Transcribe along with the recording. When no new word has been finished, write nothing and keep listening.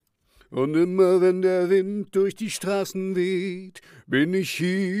Und immer wenn der Wind durch die Straßen weht, bin ich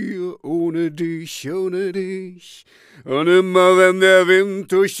hier ohne dich, ohne dich. Und immer wenn der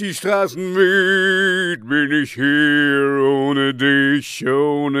Wind durch die Straßen weht, bin ich hier ohne dich,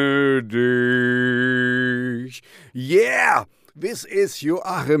 ohne dich. Yeah! This is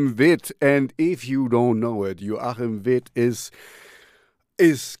Joachim Witt, and if you don't know it, Joachim Witt is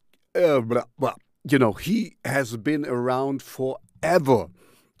well, you know, he has been around forever.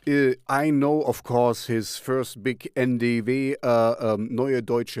 I know, of course, his first big NDW, Neue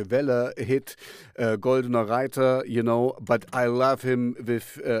Deutsche Welle hit, Goldener Reiter, you know, but I love him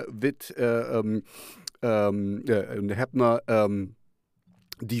with Witt, Heppner,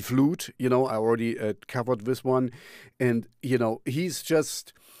 Die Flute, you know, I already covered this one. And, you know, he's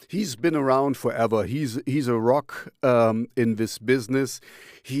been around forever. He's a rock in this business.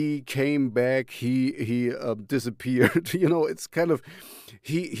 He came back, he disappeared. You know, it's kind of,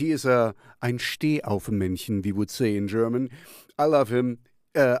 he is ein Stehaufenmännchen, we would say in German. I love him.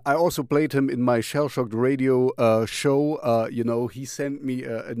 I also played him in my Shell Shocked Radio show. You know, he sent me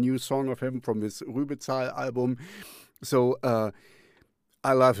a new song of him from his Rübezahl album. So,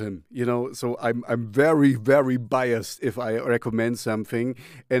 I love him, you know, so I'm very, very biased if I recommend something,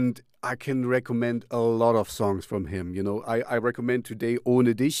 and I can recommend a lot of songs from him, you know. I recommend today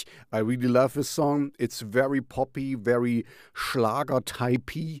Ohne Dich. I really love this song. It's very poppy, very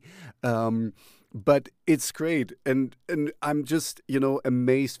Schlager-typey, but it's great, and I'm just, you know,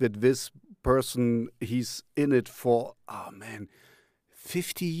 amazed that this person, he's in it for,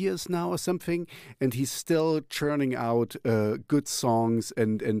 50 years now or something, and he's still churning out good songs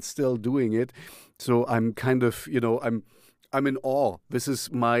and still doing it. So I'm kind of, you know, I'm in awe. This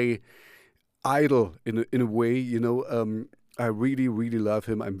is my idol in a way, you know. I really, really love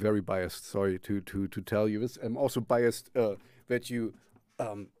him. I'm very biased. Sorry to tell you this. I'm also biased that you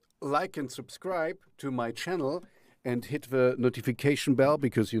like and subscribe to my channel and hit the notification bell,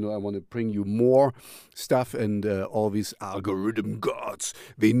 because, you know, I want to bring you more stuff, and all these algorithm gods,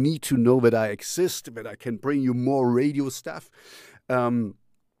 they need to know that I exist, that I can bring you more radio stuff. And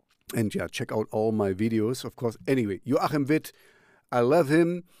yeah, check out all my videos, of course. Anyway, Joachim Witt, I love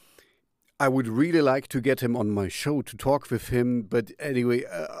him. I would really like to get him on my show to talk with him, but anyway,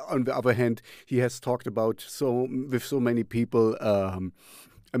 on the other hand, he has talked about with so many people. I'm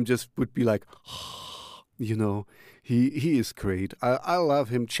just would be like, you know, he is great. I love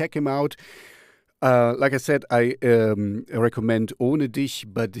him. Check him out. Like I said, I recommend Ohne Dich,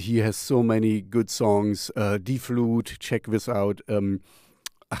 but he has so many good songs. Die Flut, check this out. Don't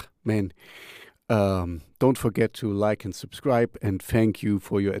forget to like and subscribe, and thank you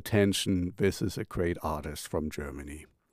for your attention. This is a great artist from Germany.